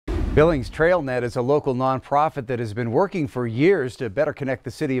Billings TrailNet is a local nonprofit that has been working for years to better connect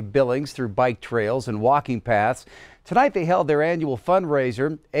the city of Billings through bike trails and walking paths. Tonight they held their annual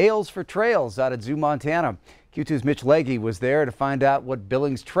fundraiser, Ales for Trails, out at Zoo, Montana. Q2's Mitch Legge was there to find out what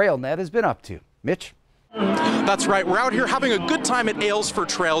Billings TrailNet has been up to. Mitch? That's right. We're out here having a good time at Ales for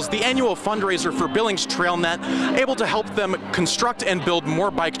Trails, the annual fundraiser for Billings TrailNet, able to help them construct and build more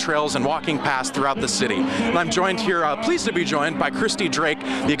bike trails and walking paths throughout the city. And I'm joined here, pleased to be joined by Christy Drake,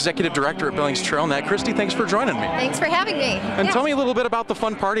 the Executive Director at Billings TrailNet. Christy, thanks for joining me. Thanks for having me. And tell me a little bit about the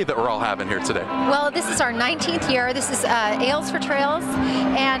fun party that we're all having here today. Well, this is our 19th year. This is Ales for Trails.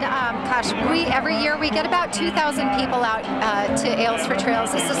 And every year we get about 2,000 people out to Ales for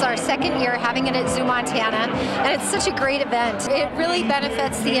Trails. This is our second year having it at Zoo, Montana. And it's such a great event. It really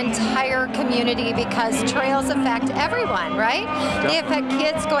benefits the entire community because trails affect everyone, right? They affect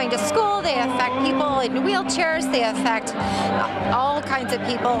kids going to school, they affect people in wheelchairs, they affect all kinds of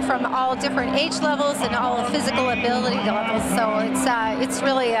people from all different age levels and all physical ability levels. So it's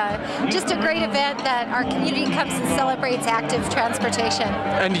really just a great event that our community comes and celebrates active transportation.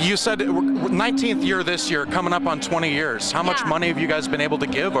 And you said 19th year this year, coming up on 20 years. How much money have you guys been able to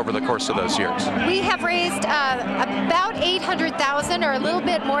give over the course of those years? We have raised about $800,000 or a little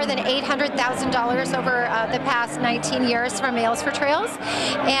bit more than $800,000 over the past 19 years from Ales for Trails,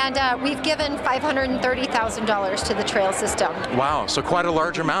 and we've given $530,000 to the trail system. Wow, so quite a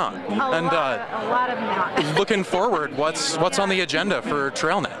large amount. A lot of amount. Looking forward, what's on the agenda for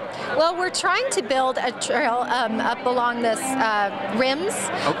TrailNet? Well, we're trying to build a trail up along this rims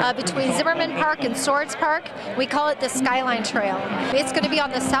between Zimmerman Park and Swords Park. We call it the Skyline Trail. It's going to be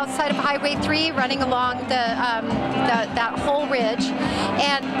on the south side of Highway 3, running along that whole ridge,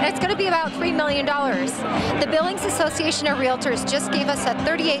 and it's going to be about $3 million. The Billings Association of Realtors just gave us a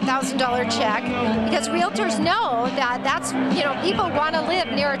 $38,000 check because realtors know that people want to live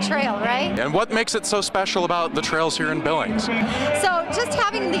near a trail, right? And what makes it so special about the trails here in Billings? So just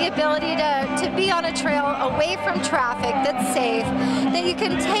having the ability to be on a trail away from traffic that's safe, that you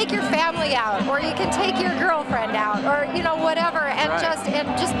can take your family out, or you can take your girlfriend out, or whatever, and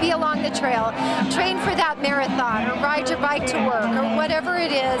just be along the trail. Train for that marathon, or ride your bike to work, or whatever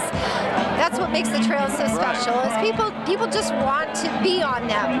it is. That's what makes the trails so special. Is people just want to be on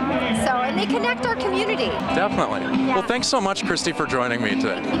them. And they connect our community. Definitely. Yeah. Well, thanks so much, Christy, for joining me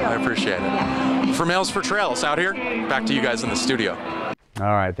today. Thank you. I appreciate it. Yeah. From Ales for Trails out here, back to you guys in the studio. All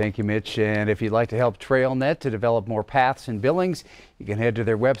right, thank you, Mitch. And if you'd like to help TrailNet to develop more paths in Billings, you can head to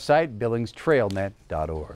their website, billingstrailnet.org.